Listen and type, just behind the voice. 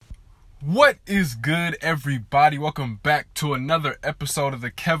What is good, everybody? Welcome back to another episode of the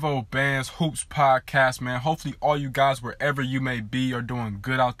Kevo Bands Hoops Podcast, man. Hopefully all you guys, wherever you may be, are doing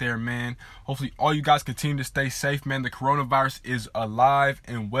good out there, man. Hopefully all you guys continue to stay safe, man. The coronavirus is alive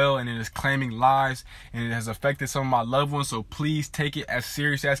and well, and it is claiming lives, and it has affected some of my loved ones, so please take it as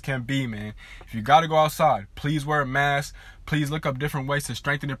serious as can be, man. If you gotta go outside, please wear a mask. Please look up different ways to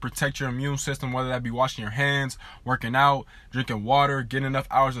strengthen and protect your immune system, whether that be washing your hands, working out, drinking water, getting enough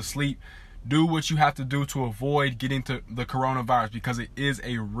hours of sleep. Do what you have to do to avoid getting to the coronavirus, because it is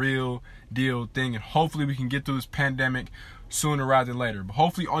a real deal thing, and hopefully we can get through this pandemic sooner rather than later. But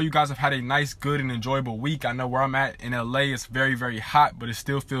hopefully all you guys have had a nice, good, and enjoyable week. I know where I'm at in LA, it's very, very hot, but it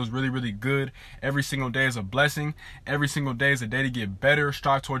still feels really, really good. Every single day is a blessing. Every single day is a day to get better,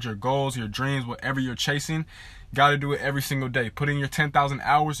 strive towards your goals, your dreams, whatever you're chasing. Got to do it every single day. Put in your 10,000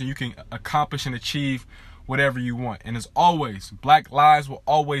 hours and you can accomplish and achieve whatever you want. And as always, Black lives will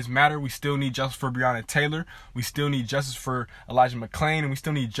always matter. We still need justice for Breonna Taylor. We still need justice for Elijah McClain. And we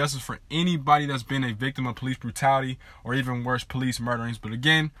still need justice for anybody that's been a victim of police brutality or even worse, police murderings. But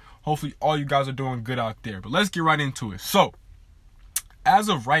again, hopefully all you guys are doing good out there. But let's get right into it. So, as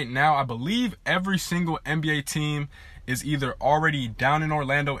of right now, I believe every single NBA team is either already down in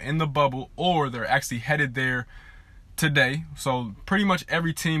Orlando in the bubble or they're actually headed there today. So pretty much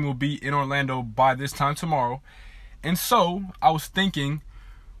every team will be in Orlando by this time tomorrow. And so I was thinking,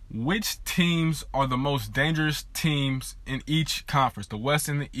 which teams are the most dangerous teams in each conference, the West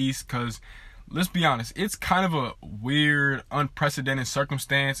and the East? Because let's be honest, it's kind of a weird, unprecedented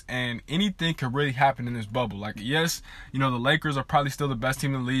circumstance, and anything could really happen in this bubble. Like, yes, the Lakers are probably still the best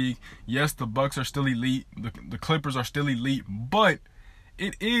team in the league. Yes, the Bucks are still elite. The Clippers are still elite. But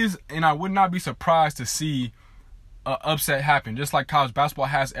it is, and I would not be surprised to see an upset happen. Just like college basketball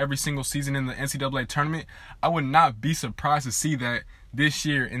has every single season in the NCAA tournament, I would not be surprised to see that this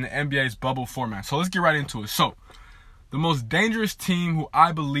year in the NBA's bubble format. So let's get right into it. So, the most dangerous team who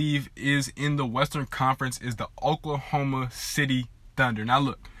I believe is in the Western Conference is the Oklahoma City Thunder. Now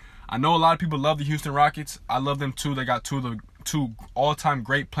look, I know a lot of people love the Houston Rockets. I love them too. They got two all-time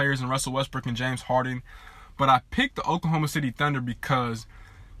great players in Russell Westbrook and James Harden. But I picked the Oklahoma City Thunder because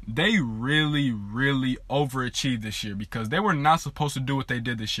they really, really overachieved this year, because they were not supposed to do what they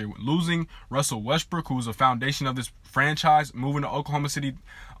did this year. Losing Russell Westbrook, who was the foundation of this franchise, moving to Oklahoma City,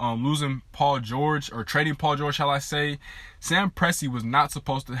 losing Paul George, or trading Paul George, shall I say. Sam Presti was not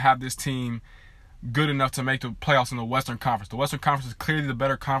supposed to have this team good enough to make the playoffs in the Western Conference. The Western Conference is clearly the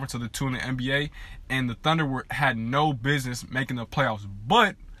better conference of the two in the NBA, and the Thunder had no business making the playoffs.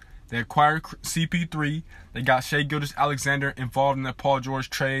 But they acquired CP3. They got Shai Gilgeous-Alexander involved in that Paul George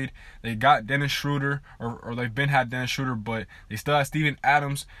trade. They got Dennis Schroeder, or they've had Dennis Schroeder, but they still have Steven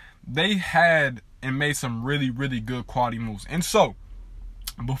Adams. They had and made some really, really good quality moves. And so,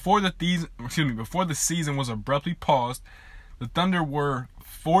 before the season was abruptly paused, the Thunder were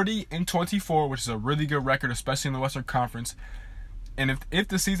 40-24, which is a really good record, especially in the Western Conference. And if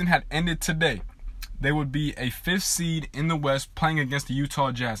the season had ended today, they would be a 5th seed in the West playing against the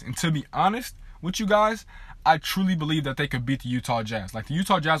Utah Jazz. And to be honest with you guys, I truly believe that they could beat the Utah Jazz. Like, the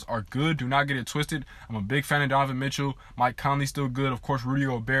Utah Jazz are good. Do not get it twisted. I'm a big fan of Donovan Mitchell. Mike Conley's still good. Of course, Rudy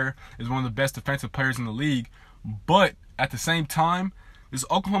Gobert is one of the best defensive players in the league. But at the same time, this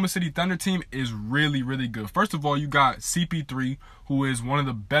Oklahoma City Thunder team is really, really good. First of all, you got CP3, who is one of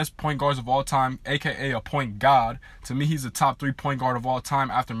the best point guards of all time, a.k.a. a point god. To me, he's the top 3 point guard of all time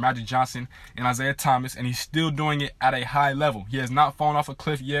after Magic Johnson and Isaiah Thomas, and he's still doing it at a high level. He has not fallen off a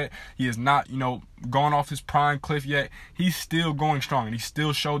cliff yet. He has not, gone off his prime cliff yet. He's still going strong, and he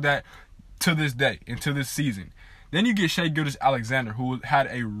still showed that to this day and to this season. Then you get Shai Gilgeous-Alexander, who had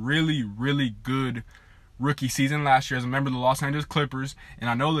a really, really good rookie season last year as a member of the Los Angeles Clippers, and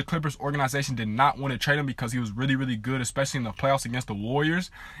I know the Clippers organization did not want to trade him because he was really, really good, especially in the playoffs against the Warriors.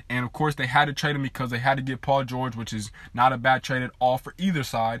 And of course, they had to trade him because they had to get Paul George, which is not a bad trade at all for either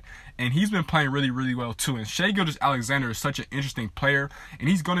side. And he's been playing really, really well too. And Shai Gilgeous-Alexander is such an interesting player, and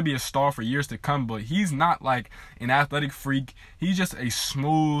he's going to be a star for years to come. But he's not like an athletic freak. He's just a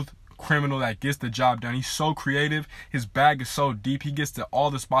smooth criminal that gets the job done. He's so creative. His bag is so deep. He gets to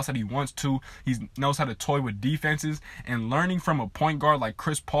all the spots that he wants to. He knows how to toy with defenses, and learning from a point guard like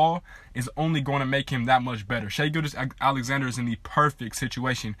Chris Paul is only going to make him that much better. Shai Gilgeous-Alexander is in the perfect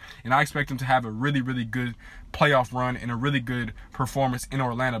situation, and I expect him to have a really, really good playoff run and a really good performance in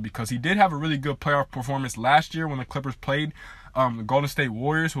Orlando, because he did have a really good playoff performance last year when the Clippers played the Golden State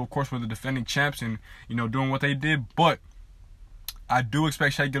Warriors, who of course were the defending champs and doing what they did. But I do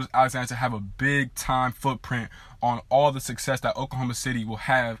expect Shai Gilgeous-Alexander to have a big-time footprint on all the success that Oklahoma City will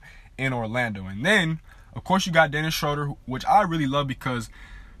have in Orlando. And then, of course, you got Dennis Schroeder, which I really love because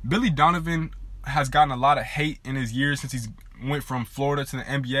Billy Donovan has gotten a lot of hate in his years since he's went from Florida to the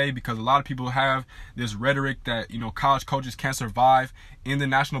NBA, because a lot of people have this rhetoric that, college coaches can't survive in the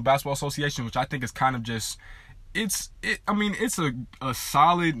National Basketball Association, which I think is kind of just, it's a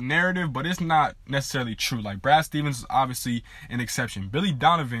solid narrative, but it's not necessarily true. Like, Brad Stevens is obviously an exception. Billy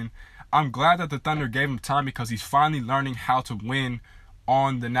Donovan, I'm glad that the Thunder gave him time, because he's finally learning how to win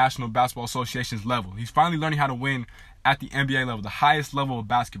on the National Basketball Association's level. He's finally learning how to win at the NBA level, the highest level of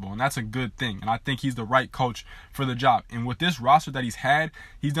basketball, and that's a good thing. And I think he's the right coach for the job. And with this roster that he's had,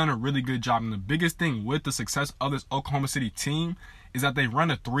 he's done a really good job. And the biggest thing with the success of this Oklahoma City team is that they run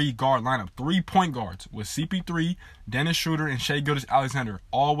a 3-guard lineup, 3 point guards with CP3, Dennis Schroeder, and Shai Gilgeous-Alexander.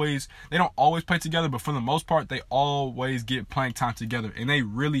 They don't always play together, but for the most part, they always get playing time together. And they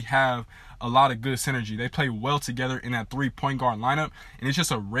really have a lot of good synergy. They play well together in that 3 point guard lineup, and it's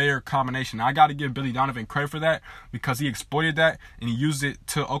just a rare combination. Now, I got to give Billy Donovan credit for that, because he exploited that and he used it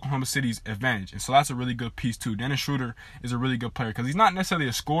to Oklahoma City's advantage. And so that's a really good piece too. Dennis Schroeder is a really good player, because he's not necessarily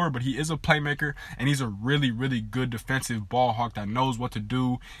a scorer, but he is a playmaker, and he's a really, really good defensive ball hawk that knows what to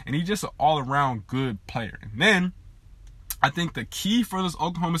do, and he's just an all-around good player. And then I think the key for this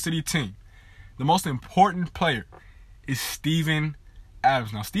Oklahoma City team, the most important player, is Steven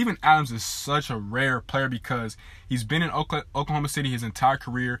Adams. Now, Steven Adams is such a rare player, because he's been in Oklahoma City his entire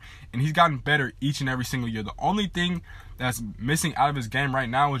career, and he's gotten better each and every single year. The only thing that's missing out of his game right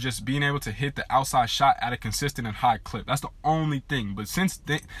now is just being able to hit the outside shot at a consistent and high clip. That's the only thing. But since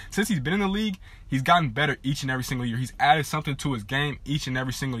he's been in the league, he's gotten better each and every single year. He's added something to his game each and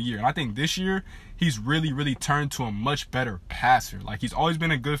every single year. And I think this year, he's really, really turned to a much better passer. Like, he's always been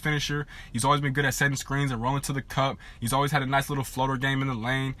a good finisher. He's always been good at setting screens and rolling to the cup. He's always had a nice little floater game in the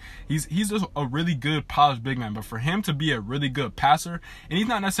lane. He's just a really good polished big man. But for him to be a really good passer, and he's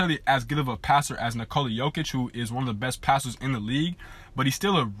not necessarily as good of a passer as Nikola Jokic, who is one of the best passers in the league, but he's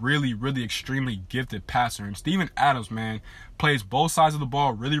still a really, really extremely gifted passer. And Steven Adams, man, plays both sides of the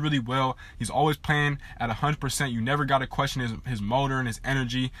ball really, really well. He's always playing at 100%. You never got to question his motor and his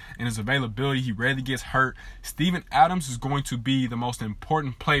energy and his availability. He rarely gets hurt. Steven Adams is going to be the most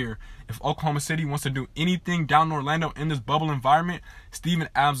important player. If Oklahoma City wants to do anything down in Orlando in this bubble environment, Steven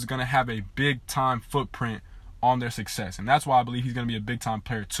Adams is going to have a big-time footprint on their success. And that's why I believe he's going to be a big-time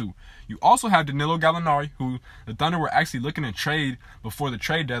player too. You also have Danilo Gallinari, who the Thunder were actually looking to trade before the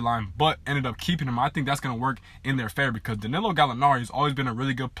trade deadline, but ended up keeping him. I think that's going to work in their favor, because Danilo Gallinari has always been a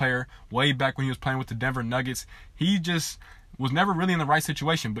really good player. Way back when he was playing with the Denver Nuggets, he just was never really in the right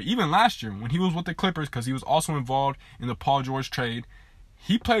situation. But even last year, when he was with the Clippers, because he was also involved in the Paul George trade,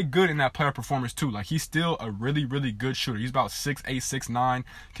 he played good in that player performance too. Like, he's still a really, really good shooter. He's about 6'8", 6'9",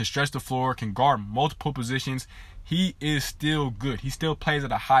 can stretch the floor, can guard multiple positions. He is still good. He still plays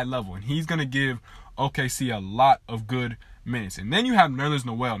at a high level, and he's going to give OKC a lot of good minutes. And then you have Nerlens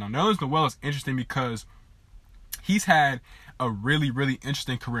Noel. Now, Nerlens Noel is interesting because he's had a really, really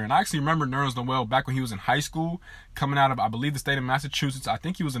interesting career. And I actually remember Nerlens Noel back when he was in high school, coming out of, I believe, the state of Massachusetts. I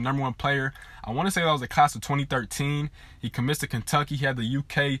think he was the #1 player. I want to say that was the class of 2013. He commits to Kentucky. He had the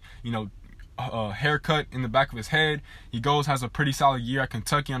UK, haircut in the back of his head. He has a pretty solid year at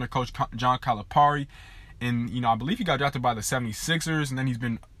Kentucky under Coach John Calipari. And, I believe he got drafted by the 76ers. And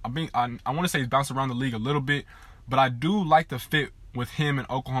then I want to say he's bounced around the league a little bit. But I do like the fit with him in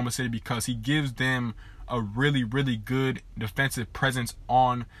Oklahoma City, because he gives them a really, really good defensive presence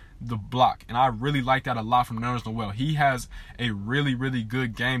on the block. And I really like that a lot from Nerlens Noel. He has a really, really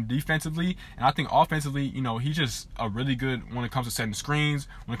good game defensively. And I think offensively, he's just a really good when it comes to setting screens,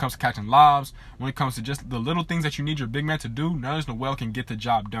 when it comes to catching lobs, when it comes to just the little things that you need your big man to do. Nerlens Noel can get the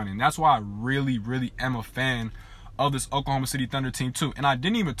job done. And that's why I really, really am a fan of this Oklahoma City Thunder team too. And I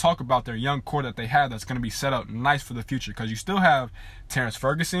didn't even talk about their young core that they have that's going to be set up nice for the future, because you still have Terrence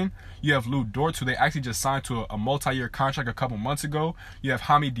Ferguson, you have Lou Dort, who they actually just signed to a multi-year contract a couple months ago. You have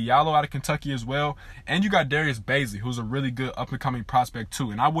Hamid Diallo out of Kentucky as well, and you got Darius Bazley, who's a really good up-and-coming prospect too.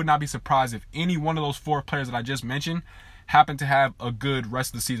 And I would not be surprised if any one of those 4 players that I just mentioned happen to have a good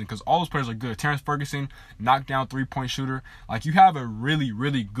rest of the season, because all those players are good. Terrence Ferguson, knockdown 3-point shooter. Like, you have a really,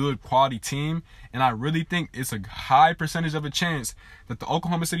 really good quality team, and I really think it's a high percentage of a chance that the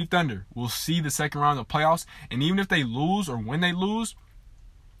Oklahoma City Thunder will see the second round of the playoffs. And even if they lose, or when they lose,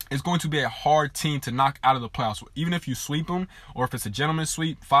 it's going to be a hard team to knock out of the playoffs. Even if you sweep them, or if it's a gentleman's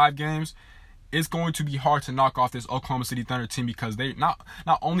sweep, 5 games, it's going to be hard to knock off this Oklahoma City Thunder team, because they not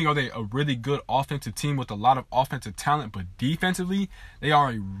only are they a really good offensive team with a lot of offensive talent, but defensively, they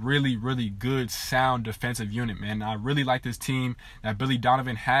are a really, really good, sound defensive unit, man. I really like this team that Billy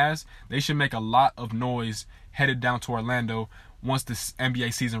Donovan has. They should make a lot of noise headed down to Orlando once this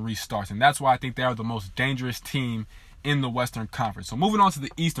NBA season restarts. And that's why I think they are the most dangerous team in the Western Conference. So moving on to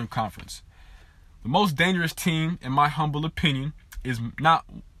the Eastern Conference. The most dangerous team, in my humble opinion, is not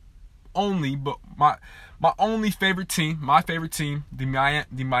only, but my favorite team, the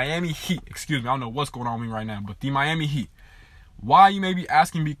Miami Heat. Excuse me, I don't know what's going on with me right now, but the Miami Heat. Why, you may be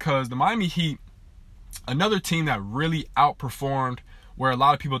asking? Because the Miami Heat, another team that really outperformed where a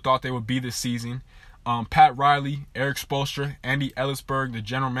lot of people thought they would be this season. Pat Riley, Erik Spoelstra, Andy Elisburg, the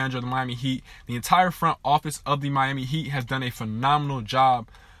general manager of the Miami Heat, the entire front office of the Miami Heat has done a phenomenal job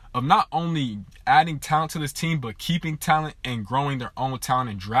of not only adding talent to this team, but keeping talent and growing their own talent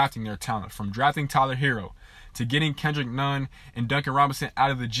and drafting their talent. From drafting Tyler Hero to getting Kendrick Nunn and Duncan Robinson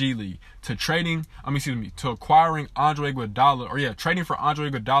out of the G League, to acquiring Andre Iguodala, trading for Andre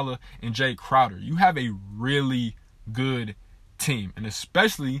Iguodala and Jay Crowder. You have a really good team, and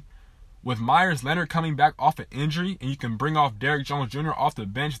especially with Myers Leonard coming back off an injury, and you can bring off Derrick Jones Jr. off the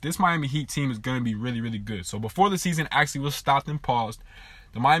bench, this Miami Heat team is going to be really, really good. So before the season actually was stopped and paused,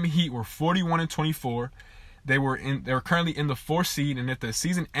 the Miami Heat were 41-24. They were currently in the 4th seed, and if the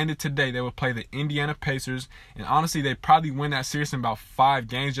season ended today, they would play the Indiana Pacers. And honestly, they probably win that series in about 5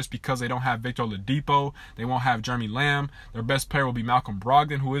 games just because they don't have Victor Oladipo. They won't have Jeremy Lamb. Their best player will be Malcolm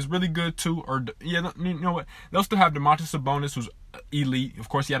Brogdon, who is really good too. You know what? They'll still have Domantas Sabonis, who's elite. Of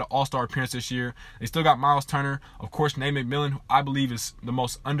course, he had an all-star appearance this year. They still got Miles Turner. Of course, Nate McMillan, who I believe is the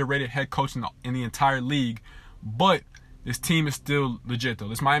most underrated head coach in the entire league. But this team is still legit, though.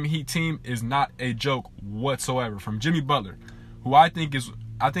 This Miami Heat team is not a joke whatsoever. From Jimmy Butler, who I think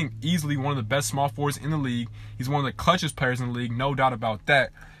easily one of the best small forwards in the league. He's one of the clutchest players in the league, no doubt about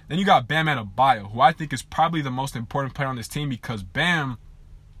that. Then you got Bam Adebayo, who I think is probably the most important player on this team, because Bam,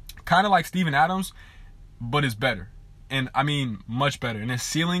 kind of like Steven Adams, but is better. And I mean much better. And his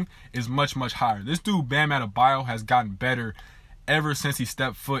ceiling is much, much higher. This dude, Bam Adebayo, has gotten better ever since he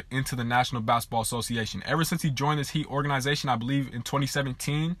stepped foot into the National Basketball Association. Ever since he joined this Heat organization, I believe in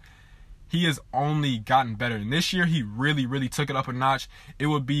 2017, he has only gotten better. And this year, he really, really took it up a notch. It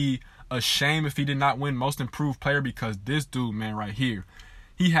would be a shame if he did not win Most Improved Player, because this dude, man, right here,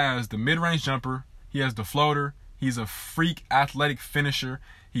 he has the mid-range jumper, he has the floater, he's a freak athletic finisher,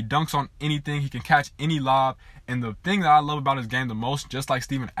 he dunks on anything, he can catch any lob, and the thing that I love about his game the most, just like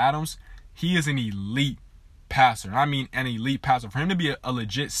Steven Adams, he is an elite passer. And I mean an elite passer. For him to be a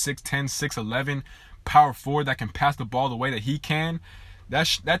legit 6'10", 6'11" power forward that can pass the ball the way that he can,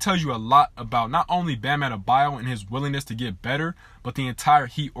 that tells you a lot about not only Bam Adebayo and his willingness to get better, but the entire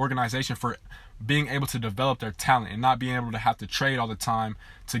Heat organization for being able to develop their talent and not being able to have to trade all the time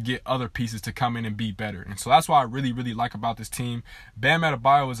to get other pieces to come in and be better. And so that's what I really, really like about this team. Bam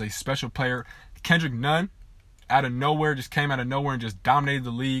Adebayo is a special player. Kendrick Nunn, came out of nowhere and just dominated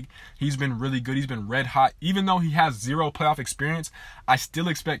the league. He's been really good. He's been red hot. Even though he has 0 playoff experience, I still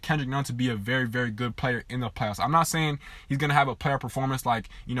expect Kendrick Nunn to be a very, very good player in the playoffs. I'm not saying he's going to have a playoff performance like,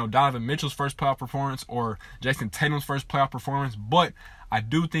 Donovan Mitchell's first playoff performance or Jason Tatum's first playoff performance, but I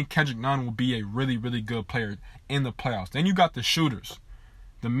do think Kendrick Nunn will be a really, really good player in the playoffs. Then you got the shooters,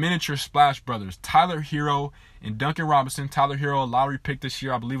 the miniature Splash Brothers, Tyler Hero and Duncan Robinson. Tyler Hero, a lottery pick this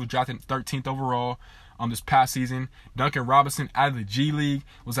year, I believe was drafted 13th overall. This past season. Duncan Robinson out of the G League,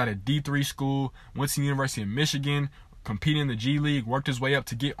 was at a D3 school, went to the University of Michigan, competed in the G League, worked his way up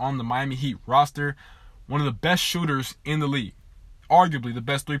to get on the Miami Heat roster. One of the best shooters in the league. Arguably the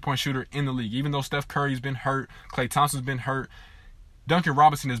best three-point shooter in the league. Even though Steph Curry's been hurt, Klay Thompson's been hurt, Duncan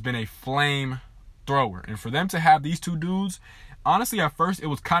Robinson has been a flame thrower. And for them to have these two dudes, honestly, at first it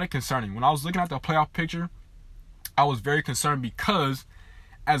was kind of concerning. When I was looking at the playoff picture, I was very concerned because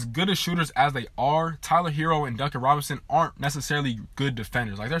as good as shooters as they are, Tyler Hero and Duncan Robinson aren't necessarily good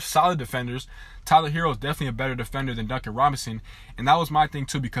defenders. Like, they're solid defenders. Tyler Hero is definitely a better defender than Duncan Robinson. And that was my thing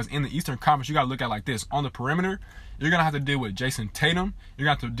too, because in the Eastern Conference, you got to look at it like this. On the perimeter, you're going to have to deal with Jason Tatum. You're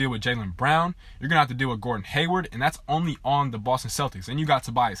going to have to deal with Jaylen Brown. You're going to have to deal with Gordon Hayward. And that's only on the Boston Celtics. Then you got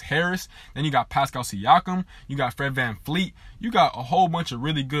Tobias Harris. Then you got Pascal Siakam. You got Fred VanVleet. You got a whole bunch of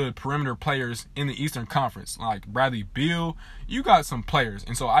really good perimeter players in the Eastern Conference, like Bradley Beal. You got some players.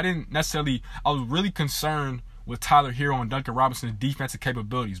 And so I was really concerned with Tyler Hero and Duncan Robinson's defensive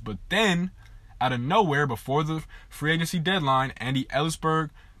capabilities. But then, out of nowhere, before the free agency deadline, Andy Elisburg,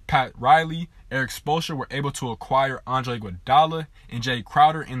 Pat Riley, Erik Spoelstra were able to acquire Andre Iguodala and Jay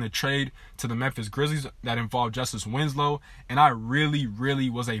Crowder in the trade to the Memphis Grizzlies that involved Justice Winslow. And I really, really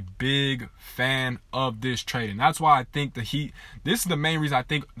was a big fan of this trade. And that's why I think the Heat, this is the main reason I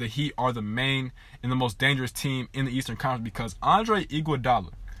think the Heat are the main and the most dangerous team in the Eastern Conference, because Andre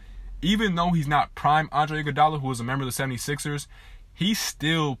Iguodala, even though he's not prime Andre Iguodala, who was a member of the 76ers, he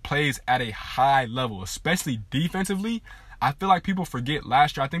still plays at a high level, especially defensively. I feel like people forget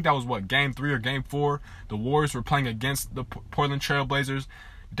last year, I think that was game 3 or game 4, the Warriors were playing against the Portland Trail Blazers.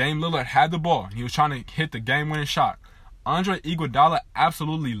 Dame Lillard had the ball, and he was trying to hit the game-winning shot. Andre Iguodala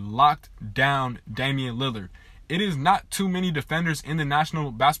absolutely locked down Damian Lillard. It is not too many defenders in the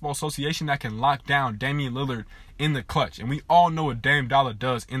National Basketball Association that can lock down Damian Lillard in the clutch. And we all know what Dame Dollar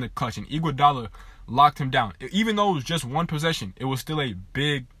does in the clutch. And Iguodala locked him down. Even though it was just one possession, it was still a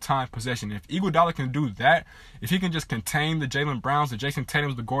big-time possession. If Iguodala can do that, if he can just contain the Jaylen Browns, the Jason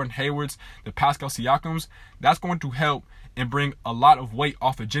Tatums, the Gordon Haywards, the Pascal Siakams, that's going to help and bring a lot of weight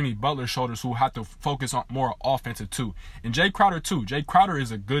off of Jimmy Butler's shoulders, who have to focus on more offensive too. And Jay Crowder too. Jay Crowder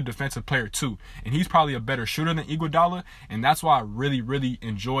is a good defensive player too. And he's probably a better shooter than Iguodala. And that's why I really, really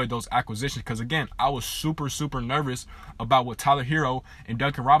enjoyed those acquisitions. Because again, I was super, super nervous about what Tyler Hero and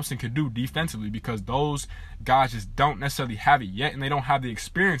Duncan Robinson could do defensively, because those guys just don't necessarily have it yet. And they don't have the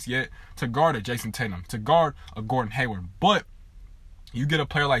experience yet to guard a Jason Tatum, to guard a Gordon Hayward. But you get a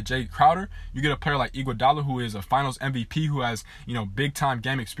player like Jay Crowder, you get a player like Iguodala, who is a Finals MVP, who has, big-time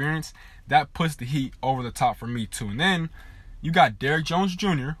game experience. That puts the Heat over the top for me, too. And then you got Derrick Jones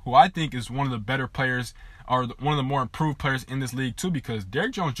Jr., who I think is one of the better players, or one of the more improved players in this league, too, because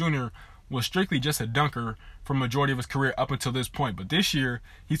Derrick Jones Jr. was strictly just a dunker for a majority of his career up until this point. But this year,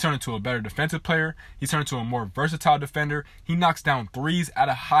 he's turned into a better defensive player. He's turned into a more versatile defender. He knocks down threes at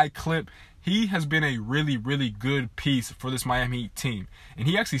a high clip. He has been a really, really good piece for this Miami Heat team. And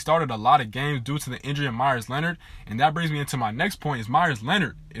he actually started a lot of games due to the injury of Myers Leonard. And that brings me into my next point, is Myers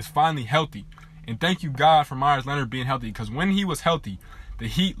Leonard is finally healthy. And thank you, God, for Myers Leonard being healthy, because when he was healthy, the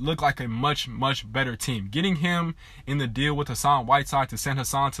Heat looked like a much, much better team. Getting him in the deal with Hassan Whiteside to send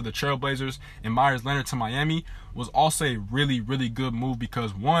Hassan to the Trailblazers and Myers Leonard to Miami was also a really, really good move,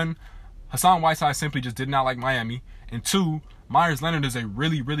 because one, Hassan Whiteside simply just did not like Miami. And two, Myers Leonard is a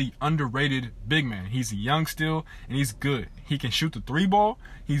really, really underrated big man. He's young still, and he's good. He can shoot the 3-ball.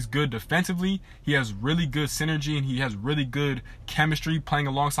 He's good defensively. He has really good synergy, and he has really good chemistry playing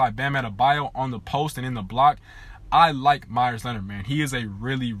alongside Bam Adebayo on the post and in the block. I like Myers Leonard, man. He is a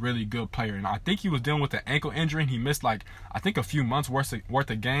really, really good player. And I think he was dealing with an ankle injury, and he missed, I think a few months worth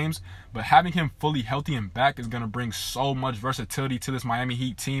of games. But having him fully healthy and back is going to bring so much versatility to this Miami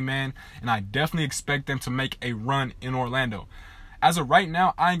Heat team, man. And I definitely expect them to make a run in Orlando. As of right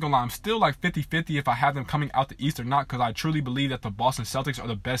now, I ain't gonna lie, I'm still 50-50 if I have them coming out the East or not, because I truly believe that the Boston Celtics are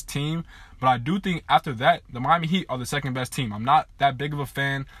the best team. But I do think after that, the Miami Heat are the second best team. I'm not that big of a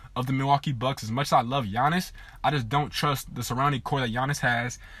fan of the Milwaukee Bucks. As much as I love Giannis, I just don't trust the surrounding core that Giannis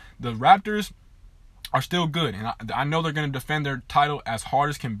has. The Raptors are still good, and I know they're going to defend their title as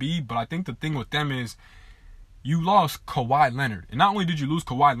hard as can be, but I think the thing with them is you lost Kawhi Leonard. And not only did you lose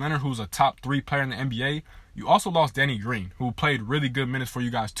Kawhi Leonard, who's a top 3 player in the NBA, you also lost Danny Green, who played really good minutes for you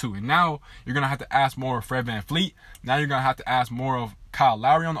guys too. And now you're going to have to ask more of Fred VanVleet. Now you're going to have to ask more of Kyle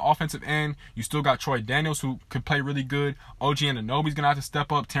Lowry on the offensive end. You still got Troy Daniels, who could play really good. OG Anunoby's going to have to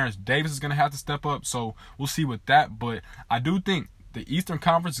step up. Terrence Davis is going to have to step up. So we'll see with that. But I do think the Eastern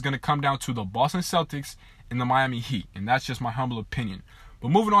Conference is going to come down to the Boston Celtics and the Miami Heat. And that's just my humble opinion.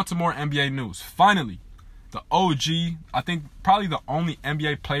 But moving on to more NBA news. Finally, the OG, I think probably the only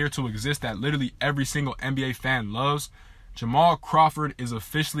NBA player to exist that literally every single NBA fan loves, Jamal Crawford, is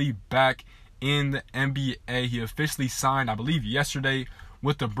officially back in the NBA. He officially signed, I believe, yesterday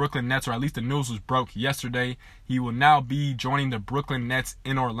with the Brooklyn Nets, or at least the news was broke yesterday. He will now be joining the Brooklyn Nets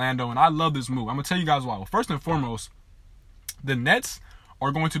in Orlando, and I love this move. I'm going to tell you guys why. Well, first and foremost, the Nets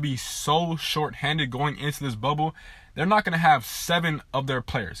are going to be so short-handed going into this bubble. They're not going to have 7 of their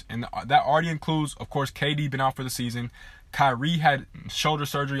players. And that already includes, of course, KD been out for the season. Kyrie had shoulder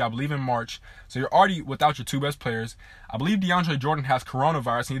surgery, I believe, in March. So you're already without your 2 best players. I believe DeAndre Jordan has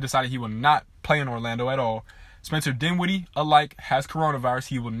coronavirus, and he decided he will not play in Orlando at all. Spencer Dinwiddie, alike, has coronavirus.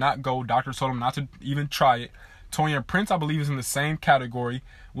 He will not go. Doctor told him not to even try it. Taurean Prince, I believe, is in the same category.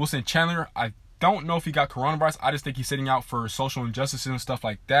 Wilson Chandler, I don't know if he got coronavirus. I just think he's sitting out for social injustices and stuff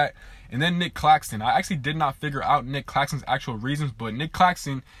like that. And then Nick Claxton. I actually did not figure out Nick Claxton's actual reasons, but Nick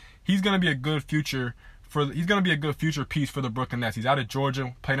Claxton, he's going to be a good future piece for the Brooklyn Nets. He's out of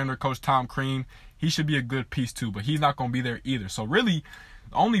Georgia, played under Coach Tom Crean. He should be a good piece too, but he's not going to be there either. So really,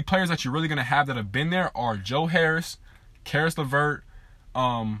 the only players that you're really going to have that have been there are Joe Harris, Karis LeVert,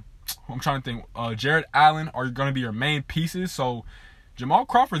 Jared Allen are going to be your main pieces. So Jamal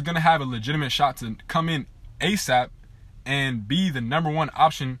Crawford is going to have a legitimate shot to come in ASAP and be the number 1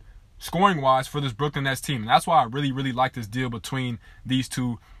 option scoring-wise for this Brooklyn Nets team. And that's why I really, really like this deal between these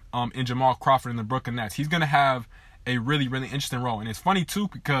two in Jamal Crawford and the Brooklyn Nets. He's going to have a really, really interesting role. And it's funny, too,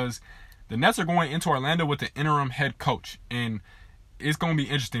 because the Nets are going into Orlando with the interim head coach. And it's going to be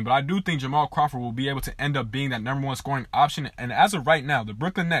interesting. But I do think Jamal Crawford will be able to end up being that number one scoring option. And as of right now, the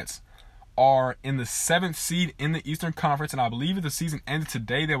Brooklyn Nets are in the 7th seed in the Eastern Conference, and I believe if the season ended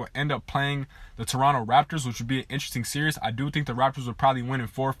today, they would end up playing the Toronto Raptors, which would be an interesting series. I do think the Raptors would probably win in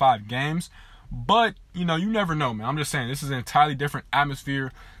 4 or 5 games, but, you never know, man. I'm just saying, this is an entirely different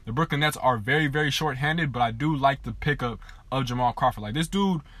atmosphere. The Brooklyn Nets are very, very short-handed, but I do like the pickup of Jamal Crawford. Like, this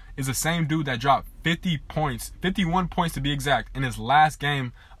dude is the same dude that dropped 50 points, 51 points to be exact, in his last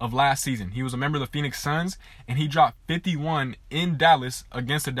game of last season. He was a member of the Phoenix Suns, and he dropped 51 in Dallas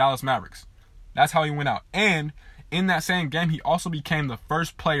against the Dallas Mavericks. That's how he went out. And in that same game, he also became the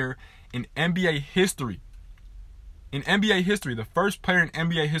first player in NBA history. The first player in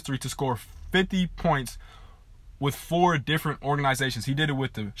NBA history to score 50 points with 4 different organizations. He did it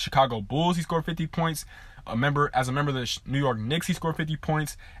with the Chicago Bulls. He scored 50 points. As a member of the New York Knicks, he scored 50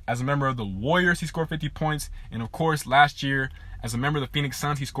 points. As a member of the Warriors, he scored 50 points. And of course, last year, as a member of the Phoenix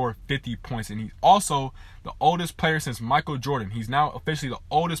Suns, he scored 50 points. And he's also the oldest player since Michael Jordan. He's now officially the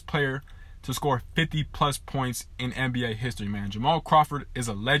oldest player to score 50-plus points in NBA history, man. Jamal Crawford is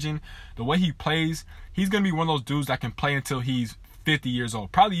a legend. The way he plays, he's going to be one of those dudes that can play until he's 50 years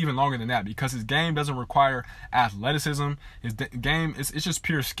old, probably even longer than that, because his game doesn't require athleticism. His game, it's just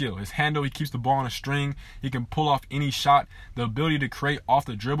pure skill. His handle, he keeps the ball on a string. He can pull off any shot. The ability to create off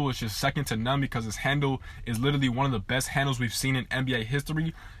the dribble is just second to none, because his handle is literally one of the best handles we've seen in NBA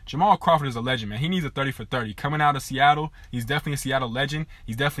history. Jamal Crawford is a legend, man. He needs a 30 for 30. Coming out of Seattle, he's definitely a Seattle legend.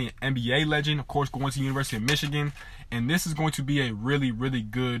 He's definitely an NBA legend, of course, going to the University of Michigan. And this is going to be a really, really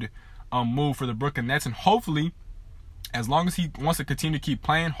good move for the Brooklyn Nets. And hopefully, as long as he wants to continue to keep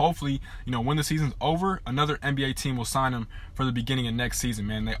playing, hopefully, when the season's over, another NBA team will sign him for the beginning of next season,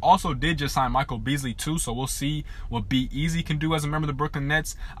 man. They also did just sign Michael Beasley, too, so we'll see what Be Easy can do as a member of the Brooklyn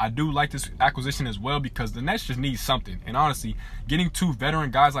Nets. I do like this acquisition as well, because the Nets just need something. And honestly, getting 2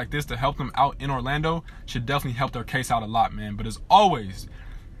 veteran guys like this to help them out in Orlando should definitely help their case out a lot, man. But as always,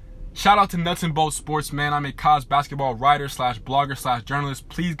 shout out to Nuts and Bolts Sports, man. I'm a college basketball writer / blogger / journalist.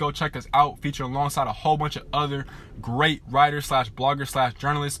 Please go check us out. Featured alongside a whole bunch of other great writers / bloggers /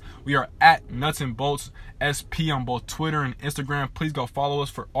 journalists. We are at Nuts and Bolts SP on both Twitter and Instagram. Please go follow us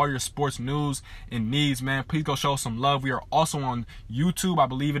for all your sports news and needs, man. Please go show us some love. We are also on YouTube. I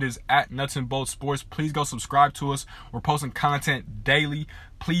believe it is at Nuts and Bolts Sports. Please go subscribe to us. We're posting content daily.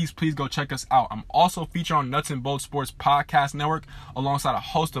 Please go check us out. I'm also featured on Nuts and Bolts Sports Podcast Network alongside a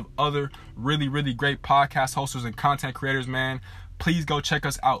host of other really, really great podcast hosters and content creators, man. Please go check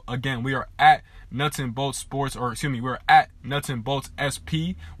us out. Again, we are at Nuts and Bolts Sports, we're at Nuts and Bolts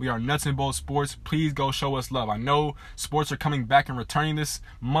SP. We are Nuts and Bolts Sports. Please go show us love. I know sports are coming back and returning this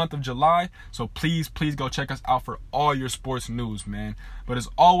month of July, so please go check us out for all your sports news, man. But as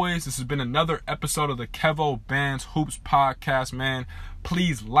always, this has been another episode of the Kevo Bands Hoops Podcast, man.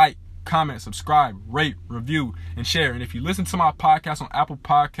 Please like, comment, subscribe, rate, review, and share. And if you listen to my podcast on Apple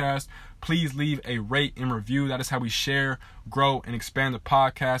Podcasts, please leave a rate and review. That is how we share, grow, and expand the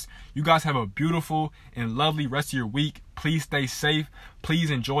podcast. You guys have a beautiful and lovely rest of your week. Please stay safe.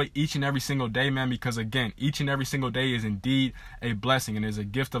 Please enjoy each and every single day, man, because, again, each and every single day is indeed a blessing and is a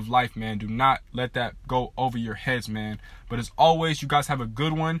gift of life, man. Do not let that go over your heads, man. But as always, you guys have a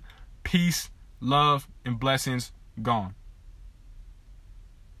good one. Peace, love, and blessings. Gone.